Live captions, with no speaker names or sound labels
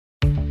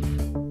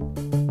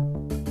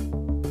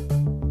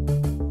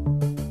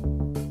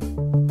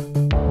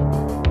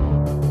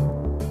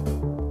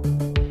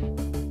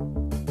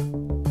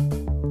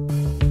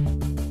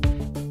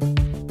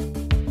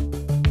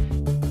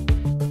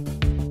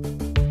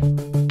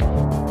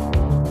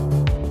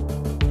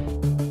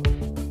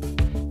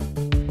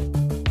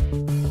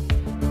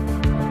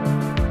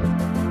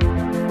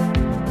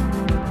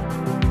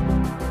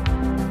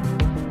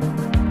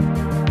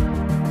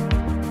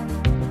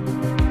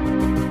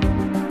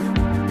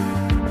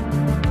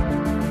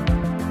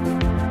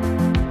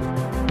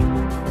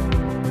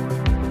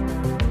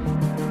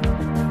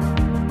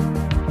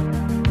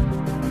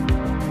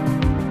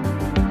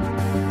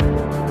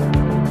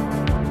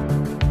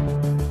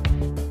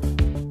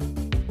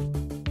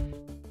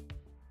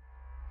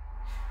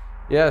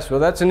Yes, well,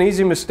 that's an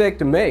easy mistake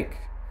to make.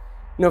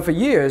 You know, for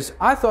years,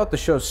 I thought the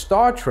show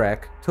Star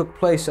Trek took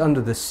place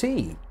under the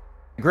sea.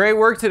 Great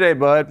work today,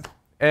 bud.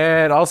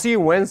 And I'll see you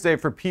Wednesday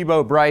for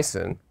Peebo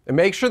Bryson. And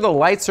make sure the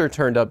lights are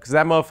turned up, because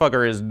that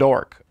motherfucker is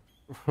dork.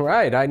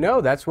 Right, I know.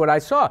 That's what I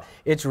saw.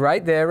 It's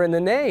right there in the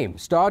name,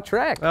 Star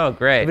Trek. Oh,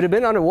 great. If it had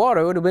been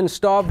underwater, it would have been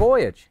Star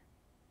Voyage.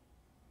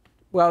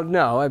 Well,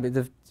 no, I mean,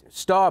 the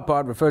star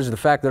part refers to the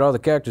fact that all the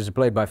characters are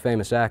played by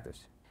famous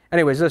actors.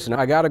 Anyways, listen,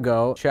 I gotta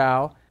go.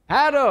 Ciao.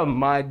 Adam,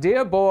 my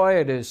dear boy,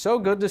 it is so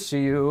good to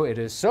see you. It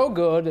is so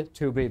good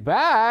to be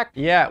back.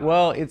 Yeah,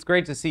 well, it's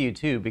great to see you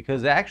too,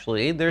 because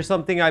actually, there's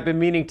something I've been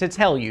meaning to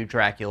tell you,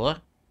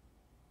 Dracula.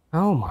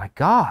 Oh my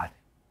God.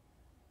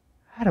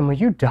 Adam, are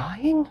you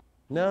dying?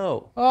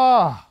 No.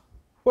 Oh,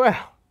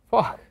 well,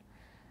 fuck.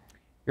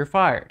 You're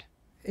fired.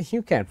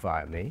 You can't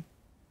fire me.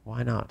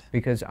 Why not?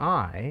 Because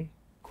I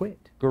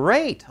quit.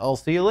 Great, I'll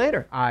see you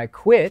later. I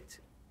quit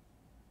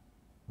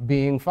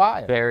being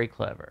fired. Very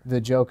clever. The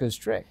Joker's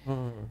trick.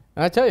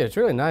 I tell you, it's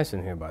really nice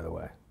in here, by the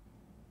way.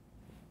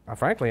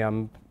 Frankly,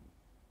 I'm...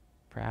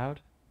 Proud?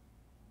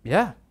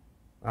 Yeah,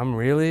 I'm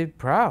really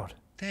proud.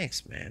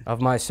 Thanks, man. Of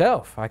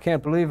myself. I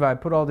can't believe I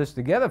put all this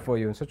together for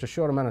you in such a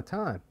short amount of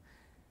time.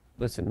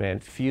 Listen, man,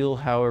 feel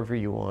however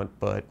you want,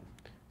 but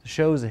the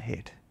show's a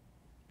hit.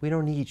 We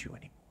don't need you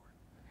anymore.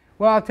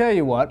 Well, I'll tell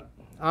you what.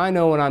 I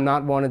know when I'm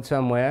not wanted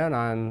somewhere, and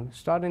I'm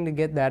starting to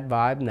get that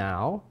vibe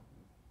now.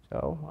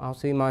 So I'll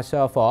see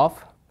myself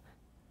off.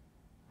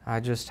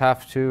 I just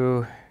have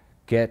to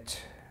get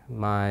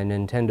my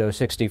Nintendo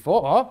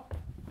 64.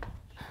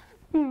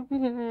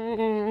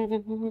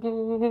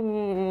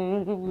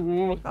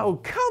 Oh,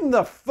 come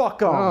the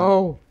fuck on.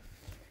 Oh.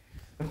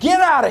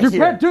 Get out of here. You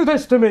can't do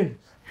this to me.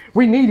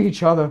 We need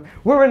each other.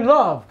 We're in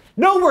love.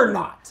 No, we're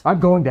not. I'm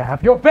going to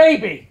have your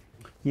baby.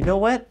 You know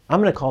what?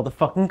 I'm gonna call the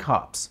fucking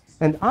cops.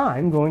 And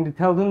I'm going to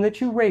tell them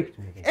that you raped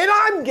me. And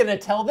I'm gonna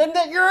tell them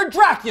that you're a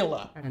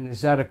Dracula. And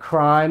is that a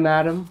crime,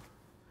 Adam?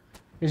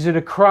 Is it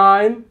a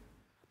crime?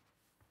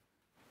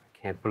 I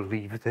can't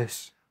believe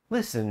this.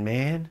 Listen,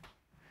 man.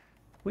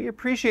 We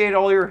appreciate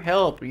all your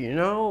help, you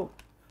know?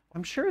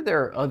 I'm sure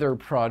there are other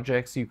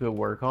projects you could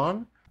work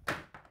on.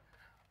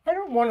 I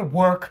don't want to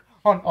work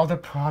on other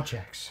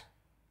projects.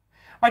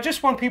 I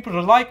just want people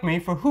to like me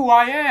for who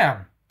I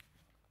am.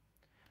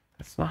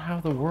 That's not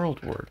how the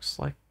world works.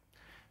 Like,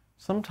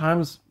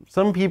 sometimes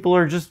some people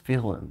are just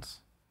villains.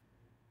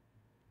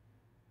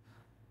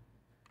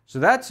 So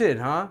that's it,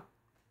 huh?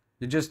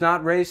 You're just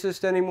not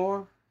racist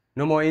anymore?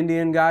 No more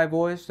Indian guy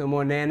voice? No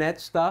more Nanette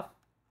stuff?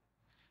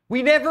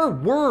 We never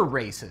were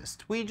racist.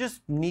 We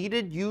just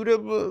needed you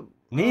to...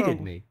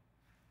 Needed me?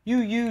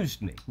 You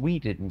used me. We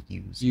didn't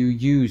use You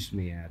used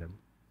me, Adam.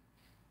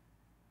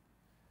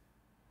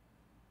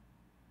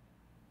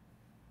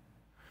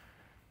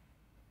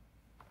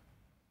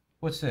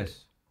 What's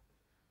this?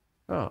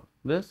 Oh,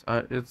 this?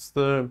 It's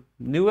the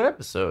new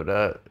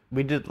episode.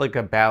 We did like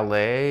a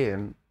ballet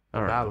and...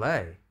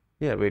 Ballet?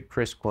 Yeah, we had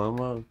Chris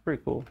Cuomo. It was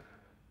pretty cool.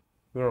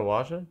 You wanna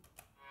watch it?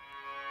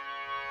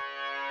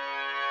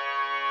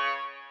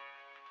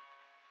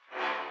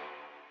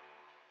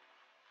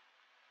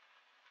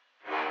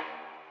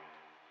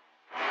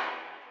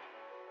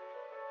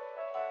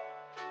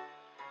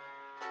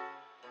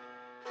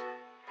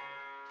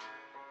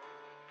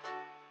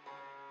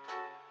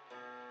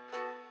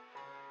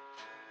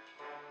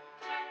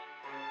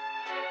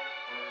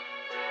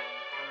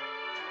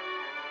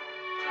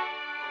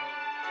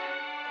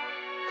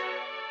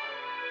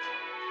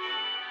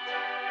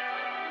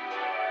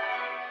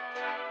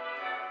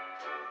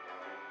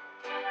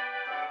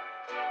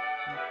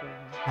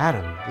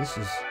 Adam, this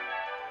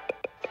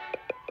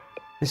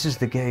is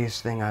the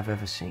gayest thing I've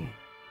ever seen.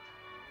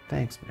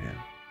 Thanks, man.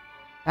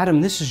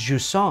 Adam, this is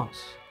Jouissance.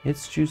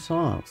 It's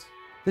Jouissance.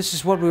 This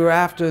is what we were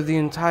after the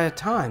entire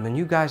time, and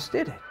you guys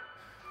did it.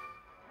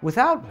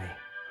 Without me.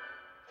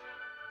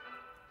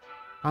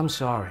 I'm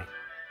sorry.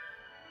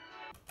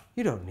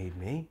 You don't need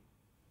me.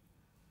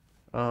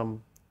 So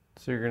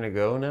you're gonna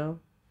go now?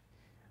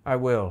 I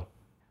will.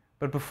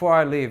 But before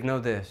I leave, know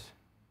this.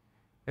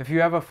 If you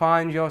ever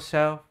find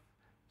yourself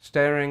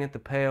staring at the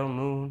pale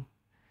moon,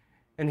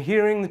 and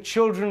hearing the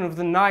children of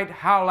the night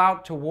howl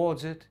out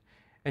towards it,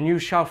 and you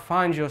shall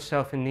find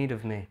yourself in need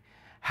of me,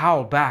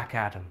 howl back,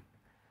 Adam.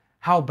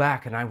 Howl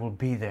back, and I will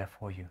be there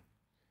for you.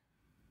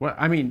 Well,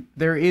 I mean,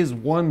 there is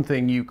one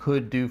thing you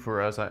could do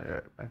for us.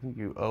 I think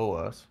you owe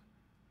us.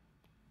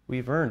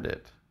 We've earned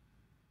it.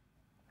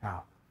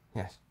 Oh,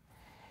 yes.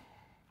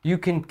 You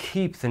can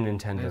keep the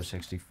Nintendo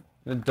 64.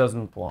 It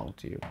doesn't belong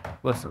to you.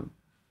 Listen,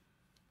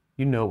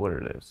 you know what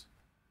it is.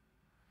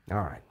 All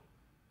right.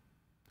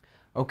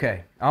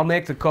 Okay, I'll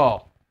make the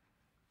call.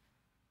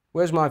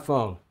 Where's my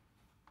phone?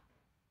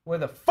 Where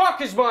the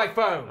fuck is my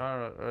phone?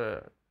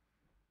 I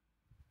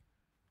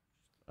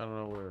don't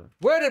know where.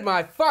 Where did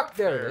my fuck?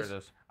 There it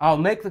is. I'll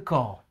make the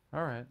call.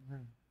 All right.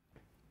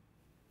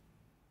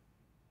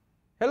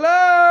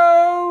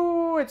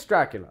 Hello, it's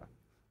Dracula.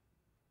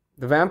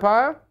 The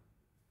vampire?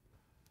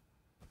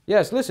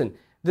 Yes, listen,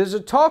 there's a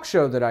talk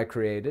show that I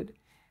created,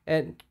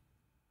 and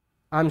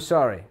I'm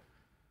sorry.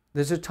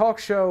 There's a talk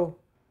show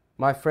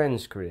my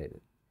friends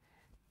created.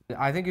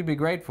 I think you'd be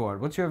great for it.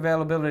 What's your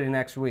availability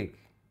next week?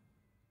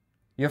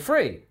 You're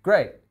free.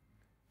 Great.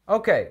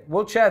 Okay,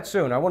 we'll chat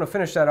soon. I want to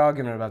finish that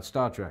argument about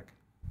Star Trek.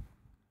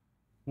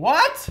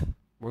 What?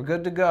 We're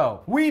good to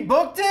go. We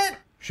booked it?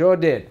 Sure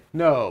did.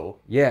 No.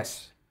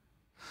 Yes.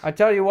 I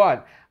tell you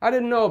what, I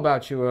didn't know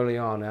about you early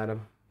on,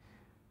 Adam.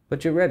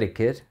 But you're ready,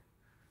 kid.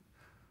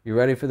 You're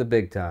ready for the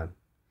big time.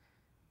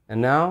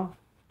 And now,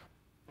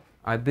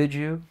 I bid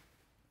you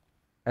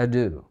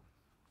adieu.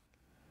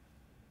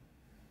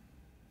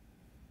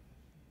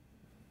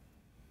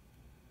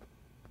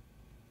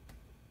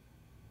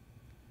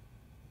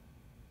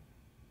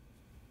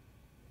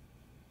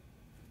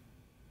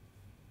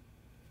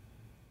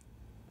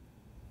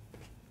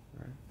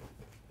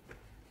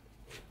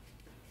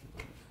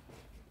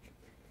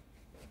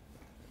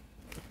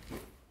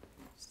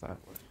 That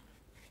way.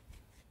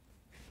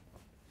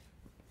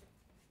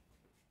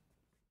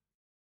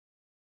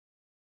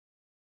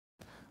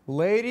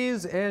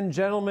 Ladies and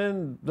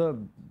gentlemen, the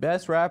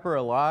best rapper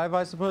alive,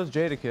 I suppose,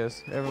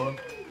 Jadakiss, everyone.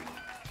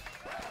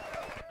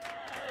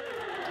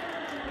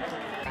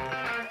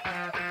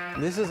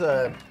 This is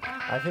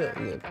I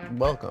feel,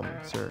 welcome,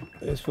 sir.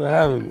 Thanks for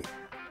having me.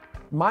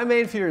 My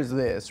main fear is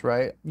this,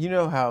 right? You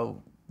know how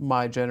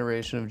my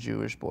generation of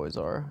Jewish boys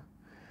are.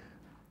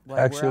 Like,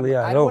 Actually,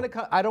 I don't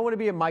don't. I don't want to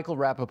be a Michael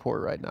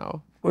Rappaport right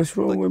now. What's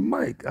wrong with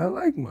Mike? I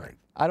like Mike.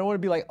 I don't want to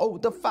be like, oh,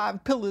 the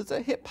 5 pillars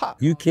of hip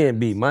hop. You can't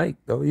be Mike,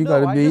 though. You No,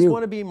 gotta I be just you.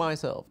 want to be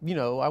myself. You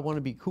know, I want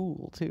to be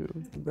cool too.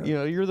 You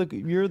know, you're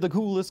the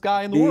coolest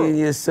guy in the Being world.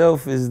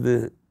 yourself is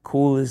the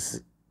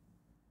coolest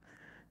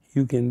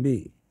you can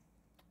be.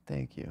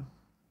 Thank you.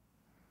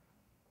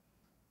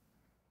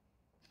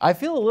 I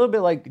feel a little bit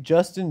like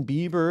Justin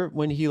Bieber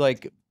when he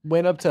like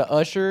went up to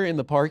Usher in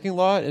the parking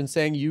lot and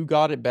sang "You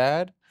Got It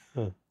Bad."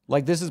 Huh.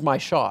 Like, this is my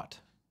shot.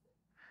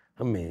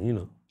 I mean, you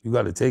know, you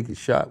gotta take a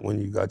shot when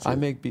you got your... I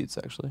make beats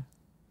actually,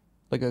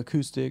 like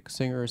acoustic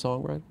singer or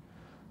songwriter.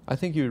 I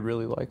think you would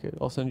really like it.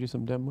 I'll send you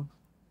some demos.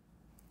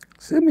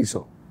 Send me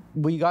some.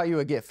 We got you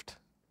a gift.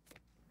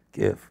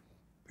 Gift.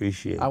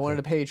 Appreciate it. I wanted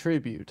to pay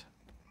tribute.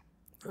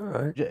 All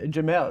right.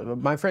 Jamel,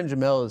 my friend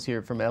Jamel is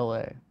here from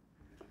LA.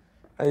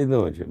 How you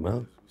doing,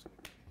 Jamal?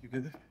 You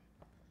good?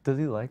 Does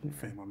he like it?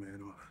 Fan my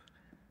man off.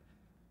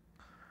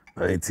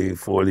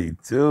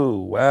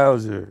 1942.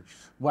 Wowzers.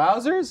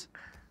 Wowzers?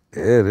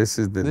 Yeah, this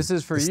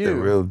is for the you.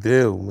 real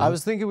deal, man. I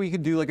was thinking we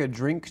could do like a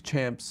drink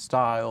champs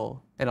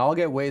style, and I'll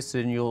get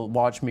wasted and you'll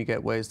watch me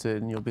get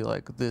wasted and you'll be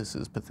like, this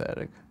is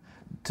pathetic.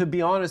 To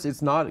be honest,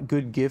 it's not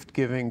good gift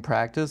giving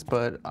practice,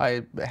 but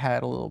I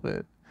had a little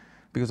bit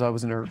because I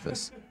was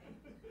nervous.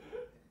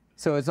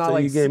 So it's not So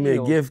like you gave me a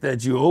sealed. gift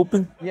that you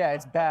open? Yeah,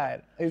 it's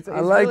bad. It's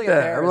I like really that. I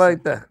embarrassing.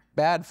 like that.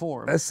 Bad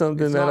form. That's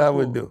something It's that not I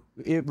would cool.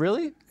 do. It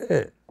really?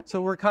 Yeah.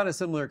 So we're kind of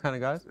similar kind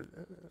of guys?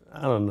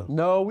 I don't know.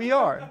 No, we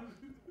are.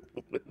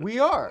 We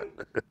are.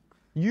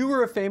 You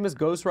were a famous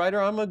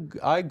ghostwriter.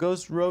 I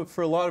ghost wrote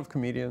for a lot of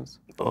comedians.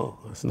 Oh,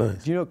 that's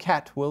nice. Do you know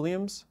Cat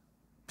Williams?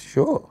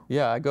 Sure.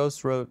 Yeah, I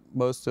ghost wrote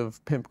most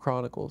of Pimp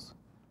Chronicles.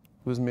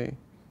 It was me.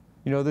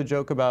 You know the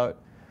joke about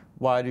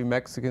why do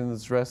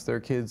Mexicans dress their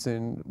kids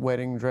in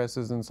wedding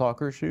dresses and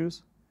soccer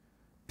shoes?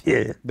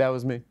 Yeah. That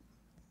was me.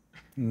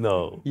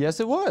 No. Yes,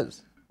 it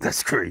was.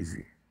 That's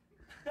crazy.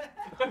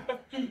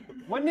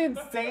 What an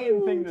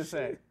insane thing to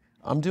say.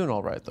 I'm doing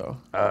all right though.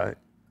 All right.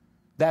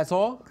 That's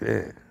all?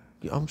 Yeah.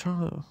 I'm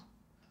trying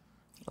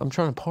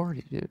to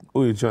party, dude.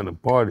 Who you trying to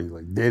party?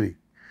 Like Diddy?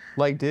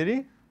 Like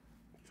Diddy?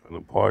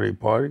 Trying to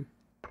party?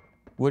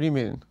 What do you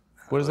mean?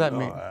 What does that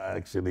mean? I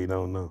actually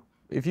don't know.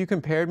 If you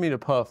compared me to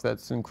Puff,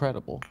 that's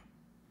incredible.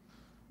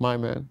 My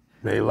man.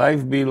 May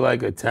life be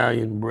like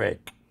Italian bread,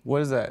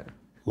 What is that?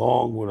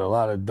 long with a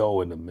lot of dough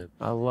in the middle.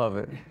 I love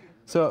it.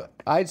 So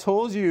I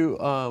told you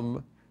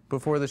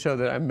before the show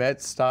that I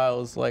met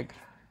Styles. Like,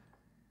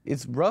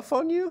 it's rough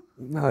on you?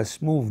 No, it's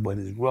smooth, but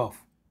it's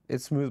rough.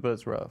 It's smooth, but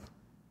it's rough.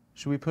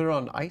 Should we put it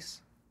on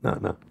ice?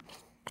 No.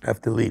 I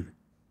have to leave it.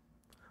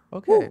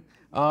 Okay.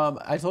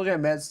 I told you I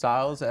met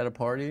Styles at a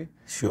party,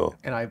 Sure.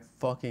 and I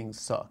fucking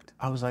sucked.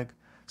 I was like,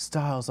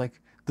 Styles, like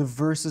the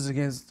verses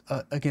against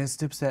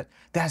Dipset,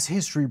 that's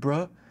history,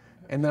 bruh.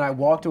 And then I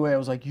walked away. I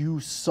was like, you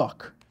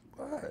suck.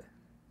 Why?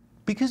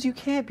 Because you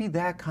can't be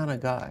that kind of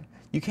guy.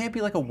 You can't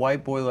be like a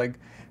white boy, like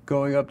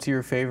going up to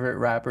your favorite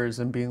rappers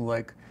and being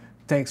like,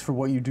 thanks for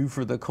what you do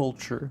for the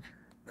culture.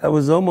 That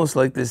was almost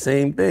like the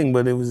same thing,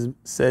 but it was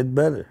said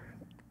better.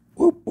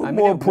 What I mean,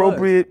 more it was.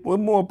 appropriate? What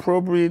more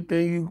appropriate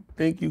thing you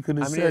think you could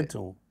have said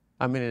to him?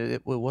 I mean,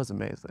 it was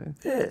amazing.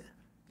 Yeah.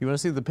 You want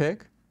to see the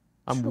pic?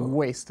 I'm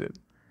wasted.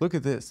 Look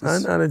at this.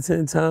 9 out of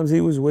 10 times he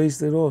was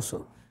wasted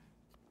also.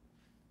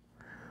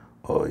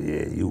 Oh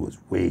yeah, you was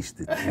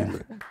wasted.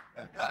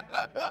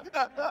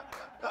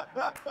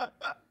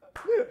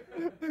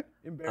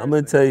 I'm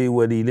gonna tell you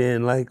what he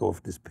didn't like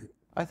off this pic.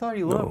 I thought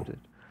you loved it.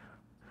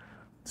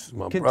 This is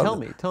my Tell brother.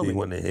 me, tell Do me. you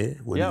want to hear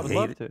what Yeah, I he would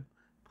love hated? to.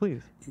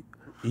 Please.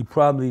 He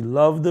probably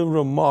loved the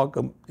remark,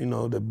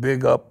 the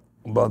big up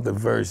about the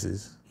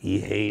verses. he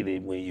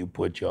hated when you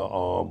put your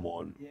arm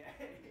on him.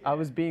 I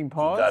was being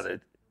paused?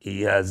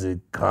 He has a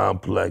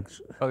complex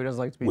Oh, he doesn't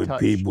like to be with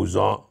touched. people's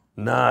arm.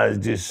 Nah,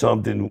 it's just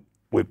something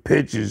with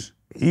pictures.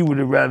 He would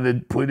have rather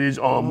put his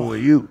arm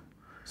on you.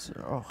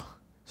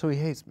 So he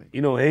hates me.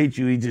 He don't hate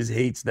you, he just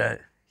hates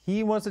that.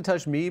 He wants to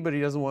touch me, but he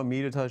doesn't want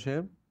me to touch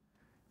him?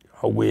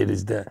 How weird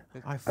is that?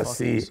 I see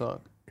fucking it.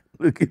 suck.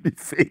 Look at his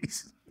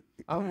face.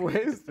 I'm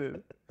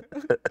wasted.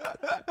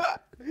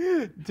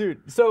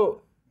 Dude,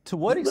 so to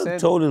what You look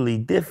extent? totally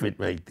different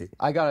right there.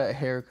 I got a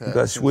haircut. You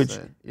got since switched?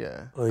 then.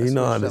 Yeah. Oh, I you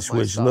know how to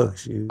switched up my switch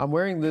style.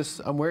 looks.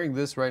 I'm wearing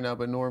this right now,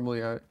 but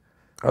normally I.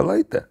 I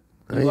like that.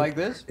 You like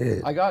this? Yeah.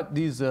 I got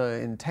these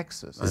in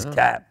Texas. It's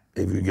cap.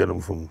 If you get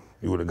them from,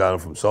 you would have got them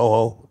from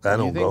Soho. That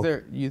don't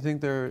go. You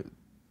think they're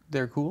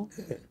cool?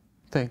 Yeah.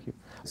 Thank you.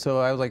 So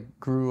I like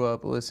grew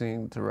up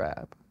listening to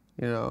rap.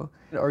 You know,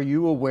 are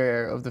you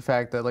aware of the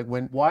fact that like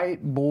when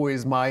white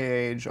boys my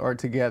age are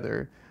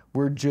together,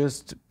 we're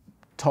just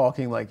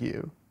talking like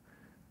you?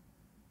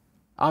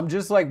 I'm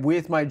just like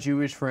with my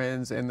Jewish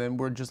friends, and then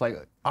we're just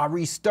like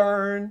Ari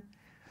Stern,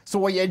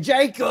 Sawyer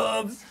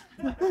Jacobs.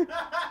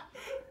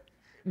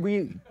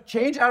 We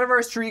change out of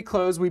our street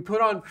clothes, we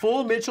put on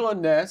full Mitchell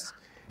and Ness,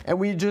 and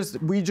we just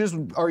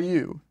are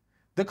you.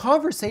 The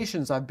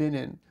conversations I've been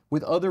in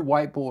with other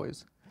white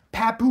boys,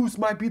 Papoose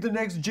might be the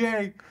next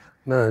Jay.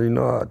 Nah, you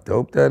know how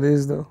dope that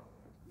is though?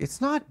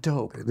 It's not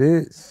dope. It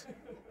is.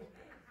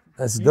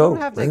 That's You dope.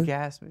 don't have to man.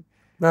 gas me.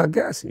 Not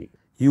gassy.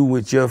 You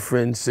with your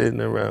friends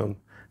sitting around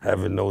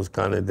having those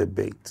kind of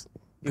debates.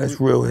 That's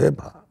real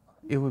hip hop.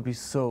 It would be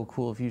so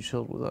cool if you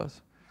chilled with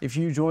us. If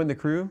you joined the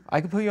crew,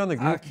 I could put you on the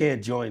group. I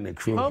can't join the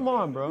crew. Come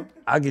on, bro.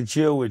 I can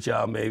chill with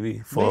y'all maybe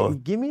for Man,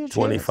 give me a chance.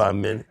 25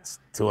 minutes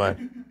to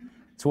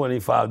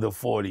 25 to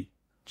 40.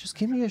 Just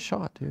give me a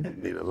shot,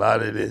 dude. Need a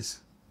lot of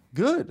this.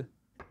 Good.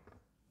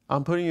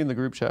 I'm putting you in the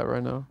group chat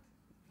right now.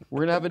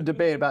 We're gonna have a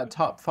debate about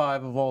top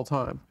 5 of all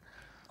time.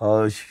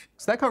 Oh, So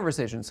that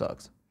conversation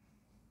sucks.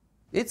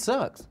 It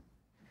sucks.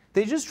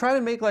 They just try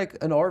to make like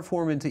an art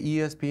form into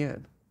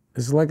ESPN.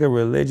 it's like a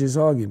religious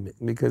argument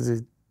because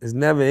it's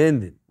never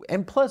ending.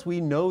 And plus,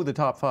 we know the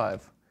top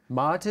 5.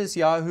 Matis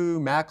Yahoo,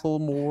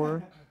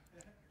 Macklemore,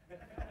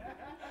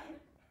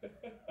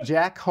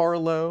 Jack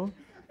Harlow,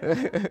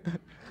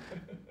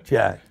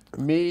 Jack,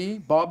 me,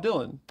 Bob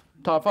Dylan.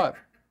 Top 5.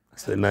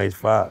 it's a nice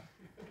vibe.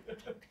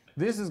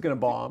 This is gonna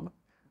bomb.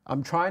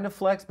 I'm trying to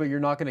flex, but you're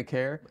not gonna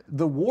care.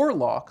 The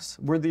Warlocks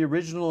were the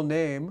original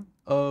name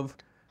of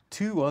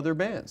 2 other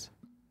bands.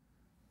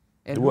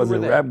 And It who were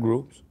wasn't they? rap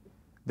groups.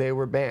 They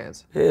were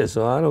bands. Yeah,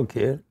 so I don't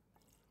care.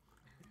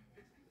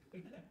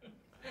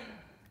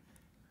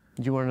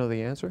 Do you want to know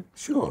the answer?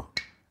 Sure.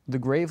 The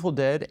Grateful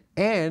Dead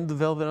and the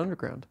Velvet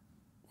Underground.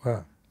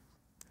 Wow.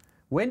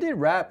 When did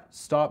rap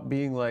stop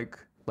being like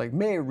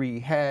Mary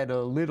had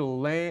a little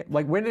lamb?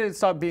 Like when did it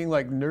stop being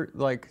like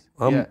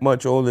I'm yeah.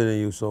 much older than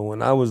you, so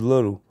when I was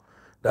little,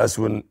 that's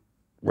when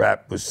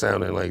rap was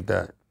sounding like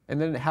that. And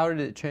then how did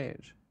it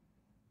change?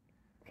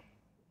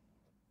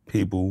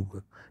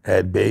 People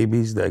had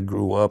babies that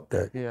grew up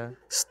that Yeah.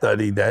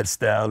 studied that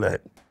style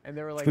that And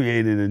they were like,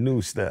 created a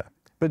new style.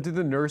 but did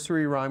the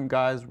nursery rhyme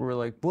guys were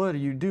like, what are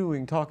you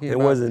doing talking It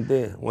about? wasn't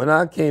there. When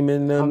I came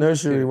in, the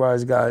nursery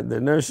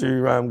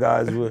rhyme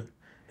guys were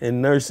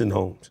in nursing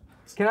homes.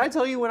 Can I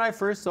tell you when I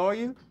first saw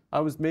you? I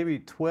was maybe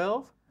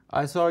 12.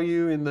 I saw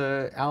you in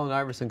the Allen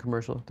Iverson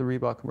commercial, the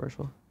Reebok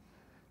commercial.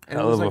 And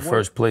Hell of a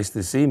first place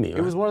to see me.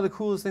 It was one of the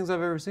coolest things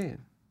I've ever seen.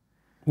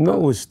 You know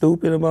what was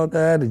stupid about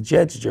that? I had a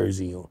Jets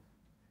jersey on.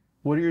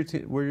 What are your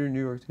New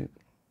York team?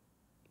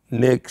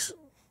 Knicks,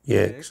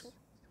 Yanks.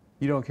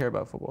 You don't care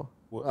about football.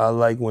 I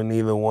like when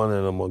neither one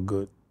of them are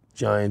good.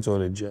 Giants or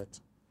the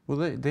Jets. Well,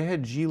 they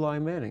had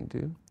G-Line Manning,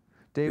 dude.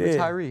 David Yeah.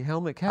 Tyree,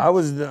 helmet catch. I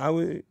was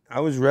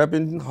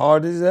repping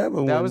hard as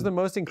ever. That was the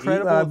most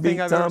incredible Eli thing beat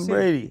I've Tom ever seen.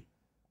 Brady.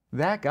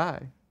 That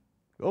guy.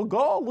 Oh,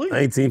 golly.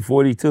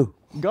 1942.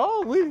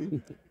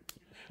 Golly.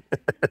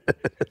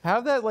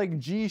 Have that like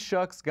G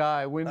Shucks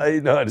guy win I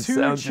know how to 2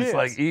 sound chips. just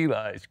like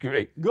Eli. It's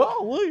great.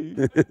 Golly.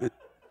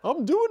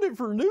 I'm doing it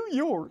for New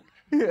York.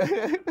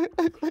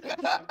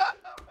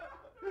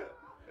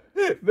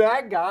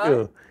 That guy.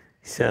 Yo,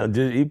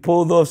 he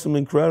pulled off some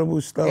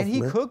incredible stuff, And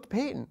he man. cooked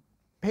Peyton.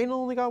 Peyton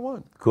only got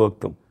 1.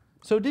 Cooked them.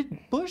 So did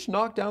Bush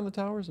knock down the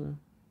towers? Or?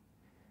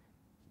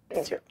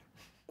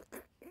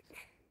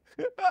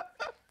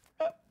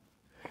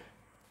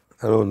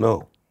 I don't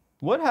know.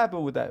 What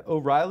happened with that?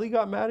 O'Reilly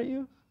got mad at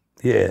you?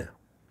 Yeah.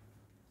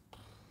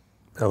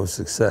 That was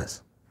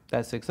success.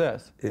 That's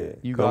success. Yeah.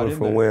 You got coming in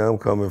from there. where I'm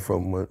coming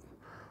from.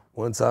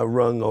 Once I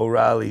rung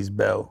O'Reilly's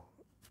bell,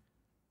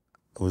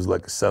 it was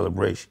like a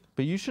celebration.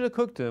 But you should have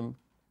cooked him.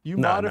 You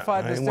Nah,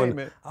 modified I the ain't wanna-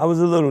 statement. I was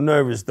a little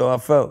nervous though. I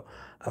felt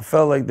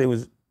like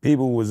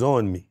people was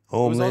on me.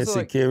 Homeland also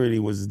like- Security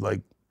was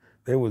like,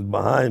 they was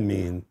behind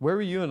me and Where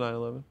were you in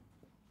 9/11?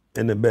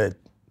 in the bed.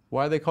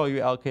 Why do they call you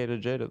Al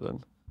Qaeda Jada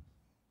then?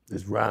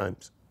 This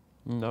rhymes.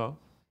 No.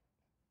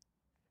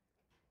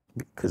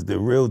 Because the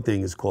real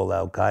thing is called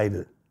Al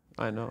Qaeda.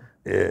 I know.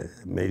 Yeah,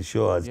 made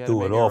sure I You had to threw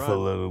make it it off a rhyme.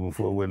 little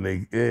before when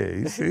they,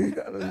 you see,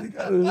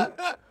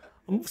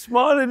 I'm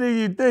smarter than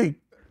you think.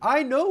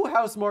 I know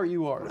how smart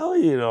you are. No,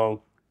 you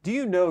don't. Do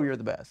you know you're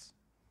the best?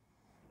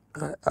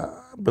 I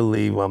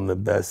believe I'm the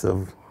best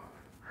of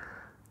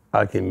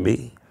I can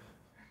be.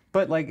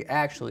 But like,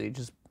 actually,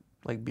 just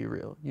like be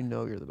real. You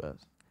know you're the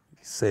best.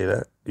 Say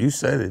that. You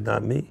said it,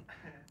 not me.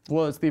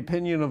 Well, it's the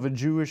opinion of a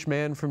Jewish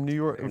man from New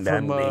York, And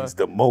from that means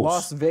the most.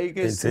 Las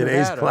Vegas, in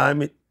today's Nevada.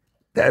 climate,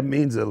 that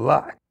means a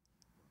lot.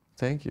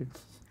 Thank you.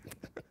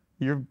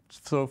 You're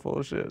so full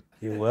of shit.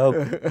 You're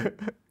welcome.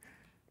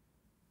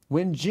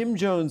 When Jim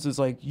Jones is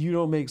like, you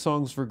don't make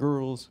songs for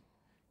girls,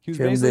 he was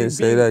Jim basically didn't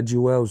say that.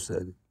 Joel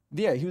said it.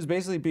 Yeah, he was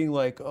basically being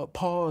like,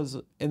 pause,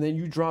 and then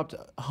you dropped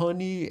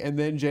Honey and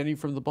then Jenny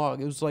from the Block.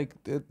 It was like,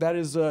 that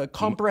is a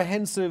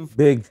comprehensive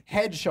Big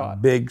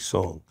headshot. Big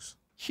songs.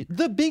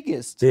 The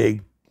biggest.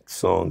 Big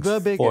songs The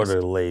for biggest.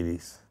 the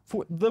ladies.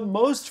 The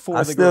most for I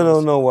the still girls.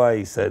 don't know why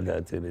he said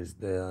that to this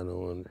day. I don't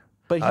know.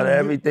 But Out of he knew-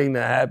 everything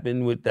that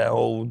happened with that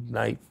whole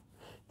night,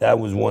 that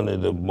was one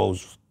of the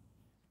most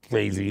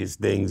craziest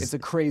things It's a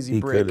crazy he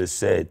brick. could have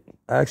said.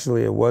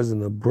 Actually, it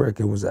wasn't a brick.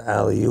 It was an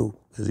alley-oop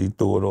because he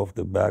threw it off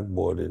the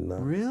backboard and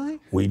Really?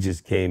 we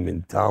just came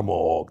and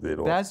tomahawked it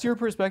off. That's your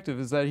perspective,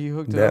 is that he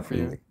hooked it up for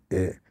you?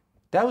 Definitely, yeah.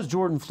 That was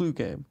Jordan Fluke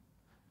game.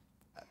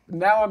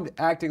 Now I'm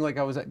acting like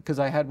I was, because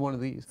I had one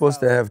of these. Supposed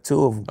to have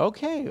two of them.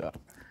 Okay. You're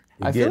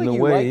I feel getting like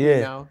you away, like yeah.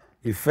 me now.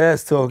 You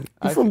fast talking.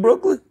 You I from feel-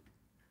 Brooklyn?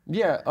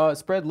 Yeah,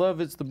 spread love,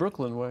 it's the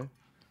Brooklyn way.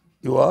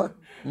 You are?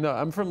 No,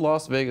 I'm from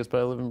Las Vegas, but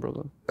I live in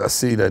Brooklyn. I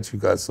see that you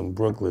got some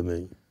Brooklyn in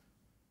you.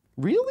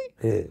 Really?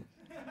 Yeah.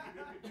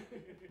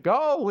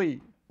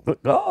 Golly.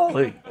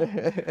 Golly.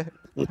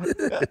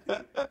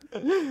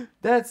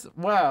 That's,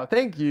 wow,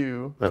 thank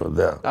you. No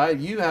doubt.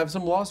 You have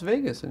some Las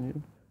Vegas in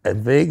you. At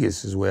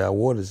Vegas is where I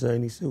wore the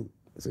shiny suit.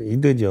 So you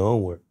did your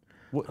homework.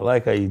 What? I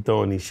like how you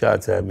throwing these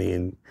shots at me,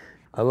 and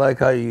I like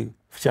how you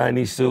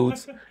shiny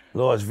suits,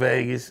 Las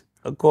Vegas.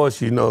 Of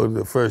course, you know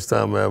the first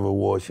time I ever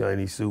wore a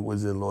shiny suit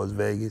was in Las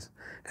Vegas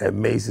at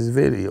Mace's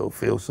video.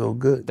 Feels so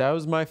good. That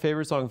was my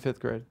favorite song in 5th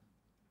grade.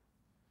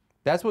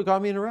 That's what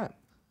got me into rap.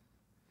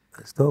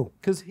 That's dope.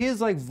 Because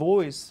his like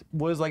voice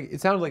was like,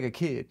 it sounded like a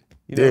kid.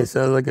 You Yeah, it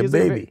sounds like a He's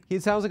baby. he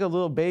sounds like a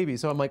little baby.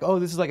 So I'm like, oh,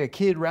 this is like a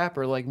kid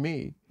rapper like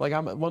me. Like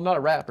I'm, well, not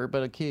a rapper,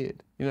 but a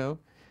kid, you know?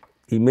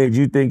 He made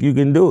you think you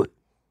can do it.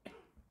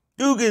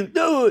 You can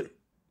do it.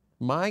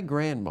 My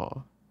grandma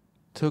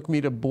took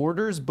me to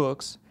Borders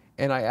Books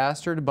and I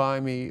asked her to buy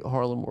me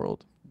Harlem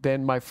World.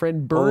 Then my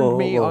friend burned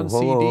me on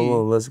CD. Hold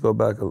on. Let's go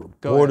back a little.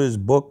 Go Borders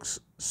Books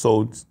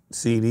sold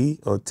CD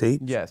or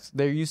tape? Yes,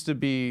 there used to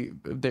be,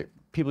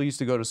 people used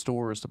to go to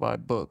stores to buy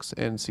books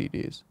and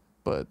CDs,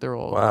 but they're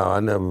all. Wow, I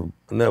never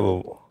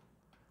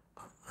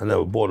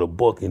bought a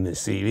book in the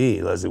CD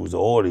unless it was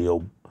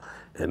audio,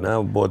 and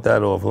I bought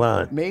that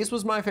offline. Mace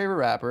was my favorite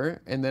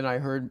rapper, and then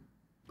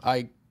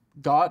I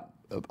got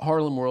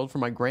Harlem World for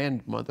my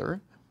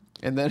grandmother,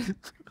 and then.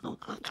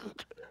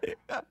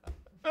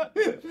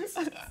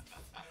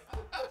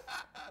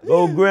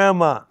 Go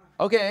grandma.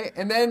 Okay,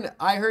 and then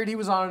I heard he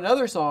was on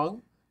another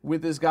song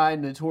with this guy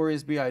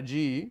Notorious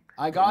B.I.G.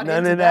 I got None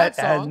into of that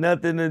that has song.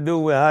 nothing to do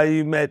with how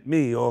you met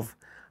me or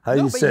how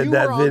No, you but said you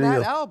that were video. on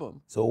that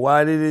album. So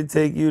why did it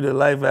take you to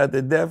Life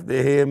After Death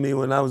to hear me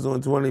when I was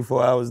on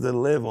 24 Hours to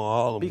Live on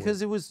Harlem?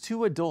 Because it was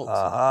too adult.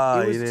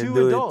 Aha, it was you didn't too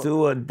do adult. it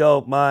too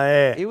adult, my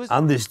ass. It was-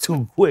 I'm just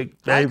too quick,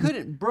 I baby.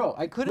 couldn't, bro.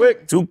 I couldn't.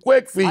 Quick, too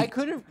quick for you. I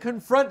couldn't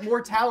confront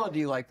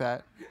mortality like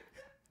that.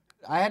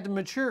 I had to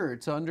mature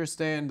to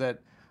understand that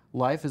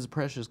life is a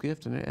precious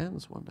gift and it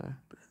ends one day.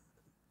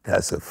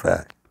 That's a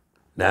fact.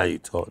 Now you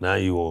talk. Now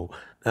you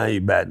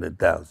batting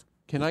 1,000.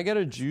 Can I get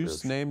a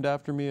juice named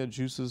after me at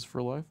Juices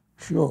for Life?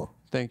 Sure.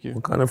 Thank you.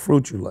 What kind of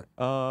fruit you like?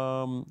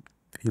 You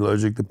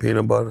allergic to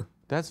peanut butter?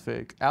 That's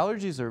fake.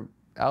 Allergies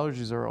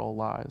are all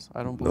lies.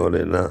 I don't No, believe.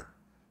 they're not.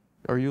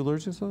 Are you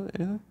allergic to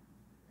anything?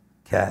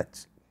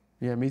 Cats.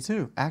 Yeah, me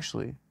too.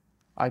 Actually,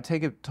 I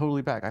take it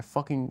totally back. I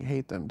fucking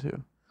hate them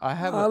too. I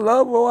have I a,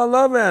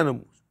 love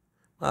animals.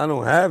 I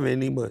don't have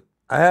any, but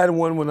I had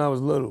one when I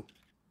was little.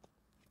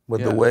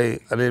 But Yeah. the way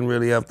I didn't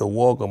really have to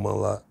walk them a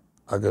lot.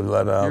 I could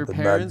let her your out the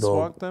back parents door.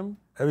 walk them?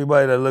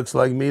 Everybody that looks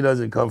like me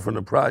doesn't come from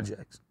the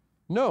projects.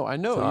 No, I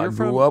know. So I You're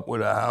grew from. up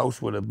with a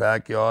house with a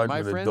backyard My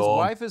with a friend's dog.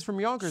 wife is from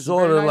Yonkers. a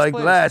Sort very of nice like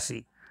place.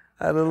 Lassie.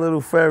 Had a little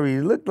fairy.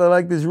 It looked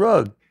like this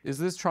rug. Is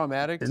this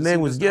traumatic? His to name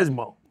see was this dog?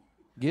 Gizmo.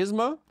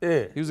 Gizmo?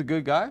 Yeah. He was a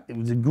good guy. It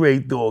was a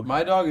great dog.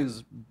 My dog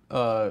is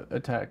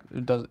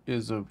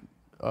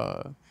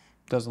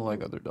doesn't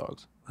like other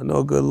dogs. I know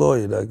a good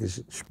lawyer that can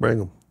spring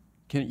him.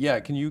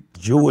 Can you?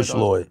 Jewish my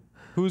dog- lawyer.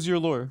 Who's your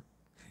lawyer?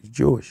 He's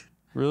Jewish.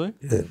 Really?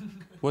 Yeah.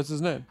 What's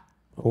his name?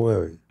 Don't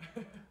worry.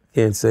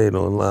 Can't say it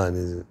online.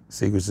 It's a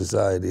secret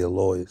society of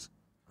lawyers.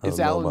 I It's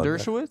don't know Alan about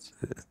that. Dershowitz?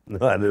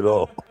 Not at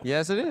all.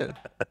 Yes, it is.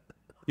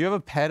 You have a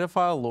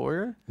pedophile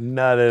lawyer?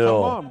 Not at Come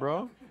all. on,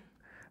 bro.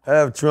 I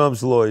have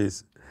Trump's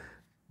lawyers.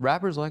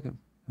 Rappers like him.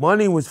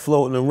 Money was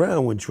floating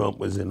around when Trump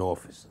was in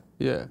office.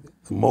 Yeah.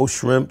 The most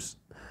shrimps,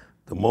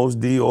 the most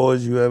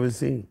Dior's you ever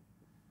seen.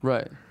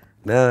 Right.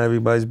 Now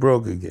everybody's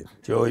broke again.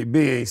 Joey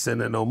B ain't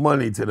sending no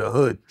money to the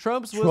hood.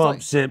 Trump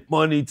Sent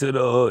money to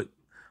the hood.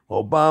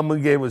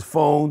 Obama gave us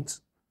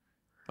phones.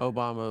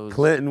 Obama was.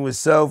 Clinton was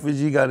selfish.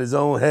 He got his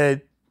own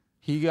head.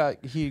 He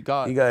got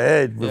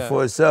head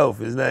before self.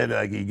 It's not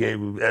like he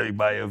gave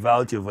everybody a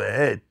voucher for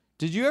head.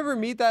 Did you ever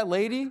meet that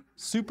lady,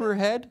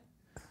 Superhead?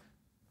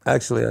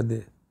 Actually, I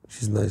did.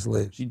 She's a nice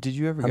lady. Did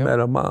you ever I met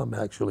her mom,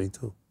 actually,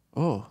 too.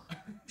 Oh.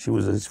 She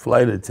was a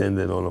flight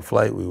attendant on a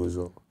flight we was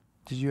on.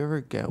 Did you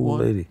ever get Cool one?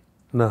 lady.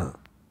 Nah.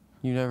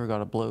 You never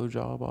got a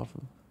blowjob off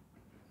of?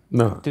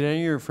 No. Did any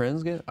of your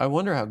friends get it? I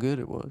wonder how good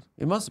it was.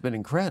 It must have been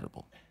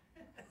incredible.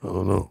 I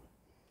don't know.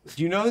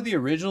 Do you know who the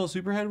original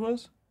Superhead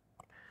was?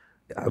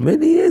 How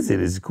many is it?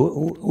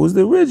 Who's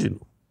the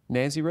original?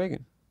 Nancy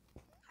Reagan.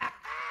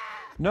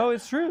 No,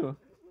 it's true.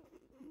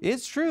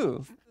 It's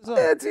true.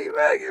 Nancy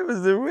Reagan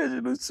was the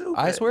original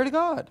Superman. I swear to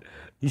God.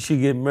 You should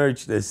get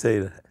merch that say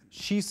that.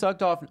 She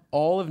sucked off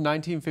all of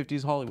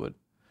 1950s Hollywood.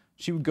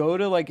 She would go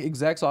to like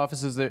execs'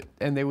 offices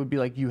and they would be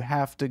like, you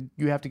have to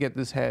get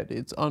this head.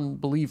 It's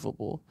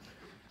unbelievable.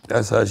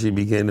 That's how she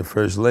became the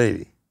first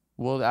lady.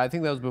 Well, I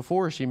think that was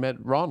before she met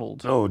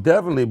Ronald. No,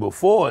 definitely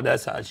before.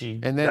 That's how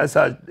that's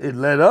how it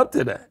led up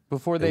to that.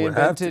 Before they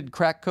invented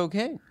crack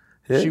cocaine.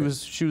 Yeah.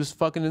 She was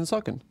fucking and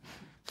sucking.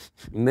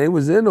 And they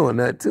was in on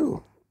that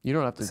too. You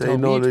don't have to Say tell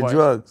no me to twice.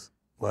 drugs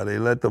while they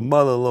let the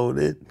mother load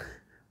it.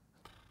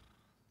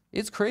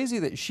 It's crazy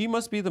that she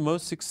must be the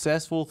most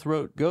successful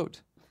throat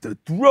goat. The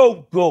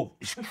throat goat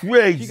is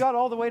crazy. She got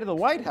all the way to the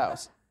White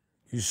House.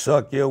 You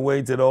suck your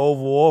way to the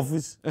Oval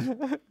Office.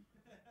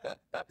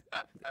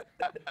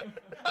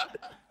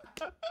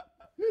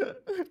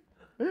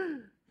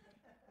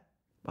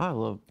 I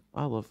love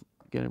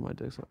getting my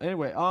dick sucked.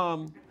 Anyway,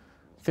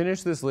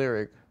 finish this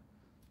lyric.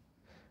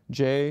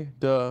 J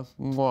de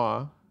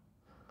moi.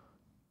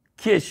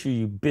 Kiss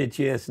you,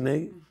 bitch ass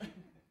nigga.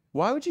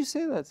 Why would you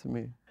say that to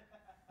me?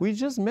 We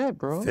just met,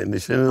 bro.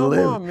 Finishing the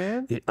lyric. Come on,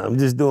 man. I'm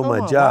just doing Come my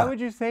on, job. Why would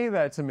you say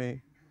that to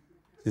me?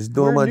 Just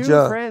doing We're my new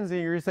job. friends,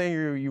 and you're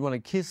saying you want to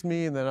kiss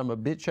me, and then I'm a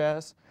bitch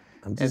ass.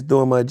 I'm just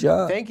doing my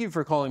job. Thank you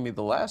for calling me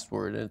the last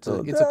word. It's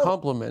a doubt.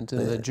 compliment in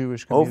the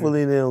Jewish community.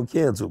 Hopefully they don't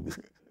cancel me.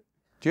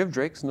 Do you have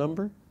Drake's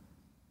number?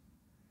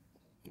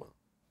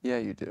 Yeah,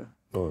 you do.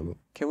 No.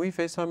 Can we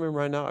FaceTime him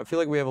right now? I feel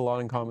like we have a lot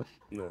in common.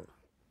 No.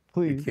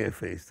 Please. You can't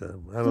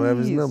FaceTime. I don't have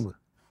his number.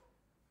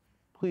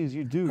 Please,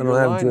 you do. I don't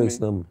have Drake's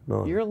number.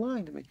 No. You're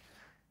lying to me.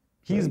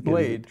 He's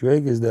Blade.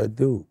 Drake is that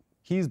dude.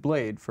 He's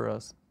Blade for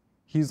us.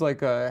 He's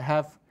like a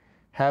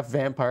half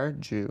vampire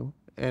Jew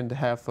and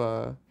half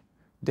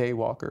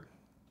daywalker.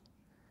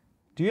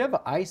 Do you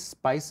have Ice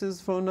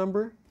Spice's phone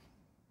number?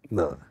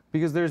 No.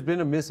 Because there's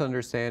been a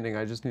misunderstanding.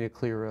 I just need to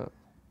clear up.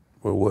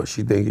 Well, what,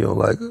 she think you don't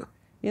like her?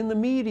 In the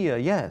media,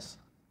 yes.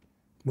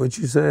 What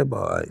you say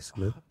about Ice,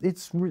 man?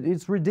 It's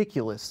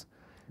ridiculous.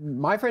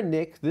 My friend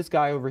Nick, this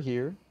guy over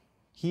here,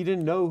 he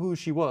didn't know who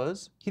she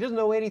was. He doesn't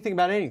know anything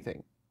about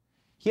anything.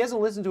 He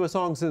hasn't listened to a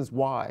song since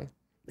Why.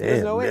 He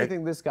doesn't know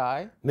anything, this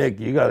guy. Nick,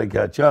 you got to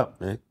catch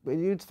up, Nick. But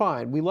it's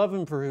fine. We love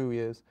him for who he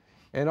is.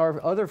 And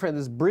our other friend,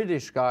 this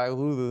British guy,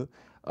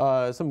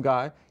 some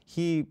guy,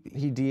 he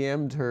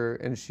DM'd her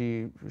and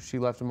she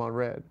left him on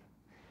red.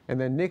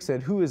 And then Nick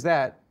said, who is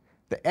that?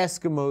 The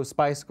Eskimo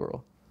Spice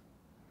Girl.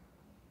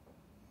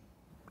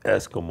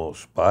 Eskimo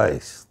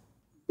Spice.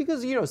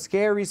 Because, you know,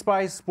 Scary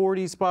Spice,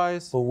 Sporty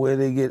Spice. But where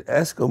they get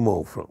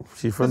Eskimo from?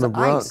 She's from the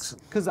Bronx.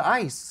 Because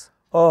ice.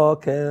 Oh,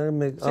 okay.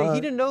 So she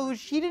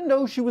didn't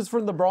know she was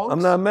from the Bronx?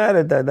 I'm not mad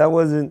at that. That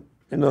wasn't,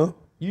 you know.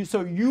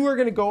 So you were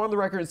going to go on the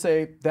record and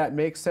say that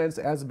makes sense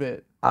as a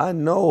bit. I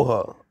know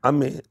her. I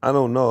mean, I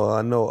don't know her.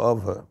 I know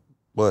of her.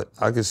 But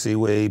I can see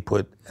where he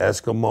put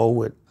Eskimo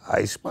with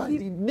Ice Spice.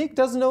 Nick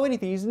doesn't know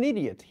anything. He's an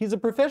idiot. He's a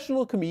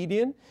professional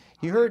comedian.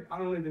 He heard... I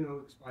don't even know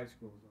who the Spice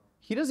Girls are.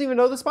 He doesn't even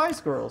know the Spice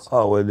Girls.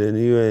 Oh, well, then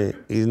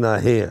he's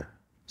not here.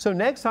 So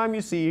next time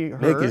you see her...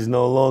 Nick is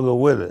no longer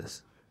with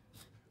us.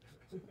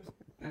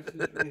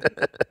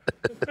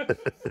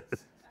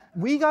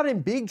 We got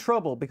in big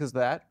trouble because of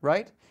that,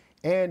 right?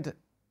 And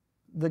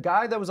the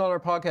guy that was on our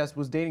podcast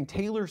was dating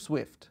Taylor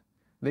Swift.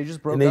 They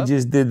just broke up. And they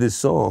just did this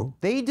song.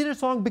 They did a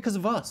song because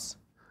of us.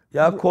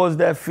 Y'all caused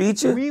that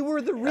feature? We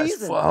were the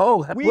reason.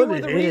 We were put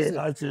it the in. reason.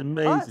 That's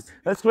amazing. Us.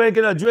 Let's crank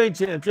it up. Drink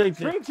champ. Drink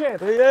champ.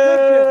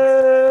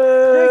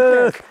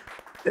 Yeah.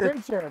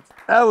 Drink champ.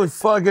 That was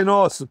fucking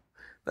awesome.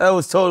 That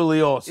was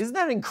totally awesome. Isn't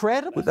that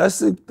incredible? But that's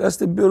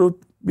the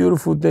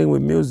beautiful thing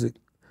with music.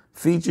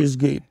 Features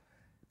get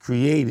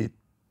created,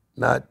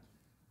 not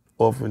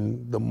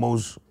often the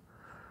most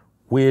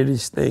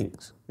weirdest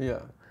things. Yeah.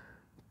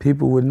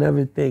 People would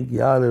never think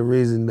y'all the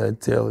reason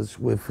that Taylor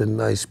Swift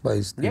and Ice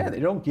Spice did. Yeah, they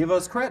don't give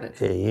us credit.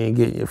 Hey, you ain't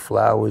getting your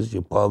flowers,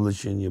 your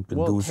publishing, your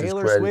producers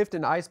Taylor credit. Swift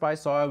and Ice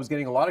Spice saw I was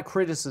getting a lot of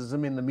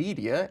criticism in the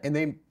media, and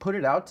they put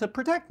it out to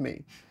protect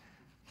me.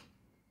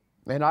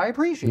 And I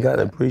appreciate it. You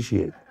gotta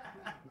appreciate it.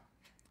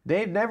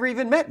 They'd never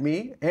even met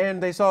me,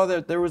 and they saw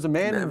that there was a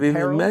man Never in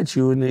even peril. met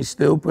you and they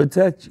still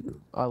protect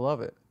you. I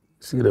love it.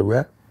 See the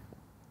rap?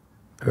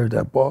 Heard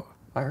that bar?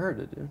 I heard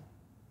it, dude.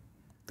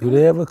 Do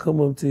they ever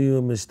come up to you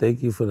and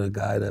mistake you for the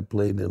guy that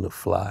played in The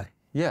Fly?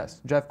 Yes,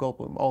 Jeff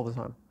Goldblum, all the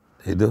time.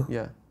 They do?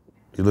 Yeah.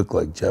 You look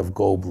like Jeff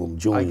Goldblum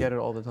Jr. I get it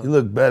all the time. You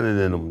look better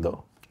than him,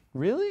 though.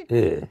 Really?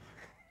 Yeah.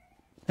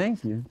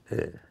 Thank you.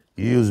 Yeah.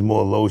 You use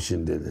more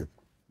lotion than him.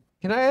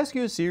 Can I ask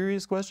you a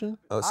serious question?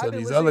 Oh, so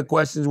these other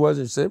questions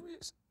wasn't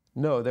serious?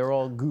 No, they're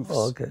all goofs.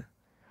 Oh, okay.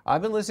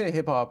 I've been listening to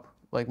hip hop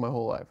like my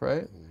whole life,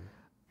 right?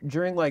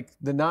 During like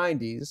the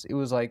 90s, it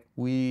was like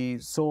we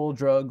sold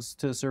drugs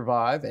to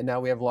survive and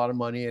now we have a lot of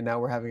money and now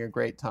we're having a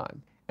great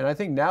time. And I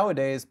think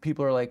nowadays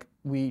people are like,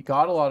 we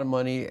got a lot of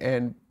money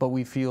but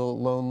we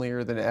feel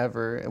lonelier than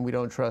ever and we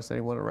don't trust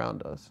anyone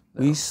around us.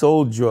 No. We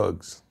sold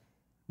drugs.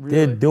 Really?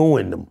 They're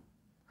doing them.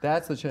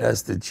 That's the change.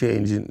 That's the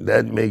change.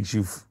 That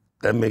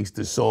makes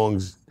the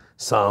songs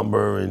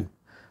somber, and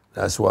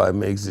that's why it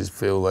makes us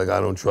feel like I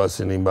don't trust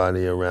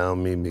anybody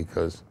around me,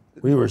 because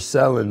we were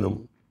selling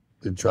them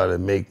to try to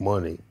make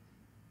money.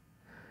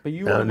 But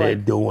you Now were they're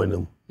like, doing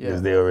them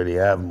because they already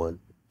have money.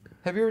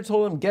 have you ever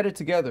told them, get it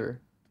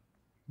together?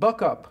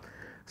 Buck up.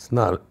 It's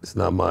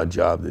not my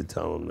job to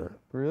tell them that.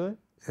 Really?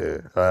 Yeah,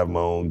 I have my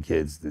own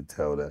kids to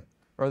tell that.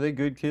 Are they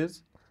good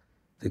kids?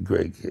 They're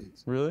great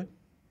kids. Really?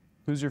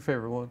 Who's your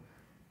favorite one?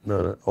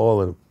 No,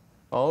 all of them.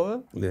 All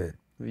of them? Yeah.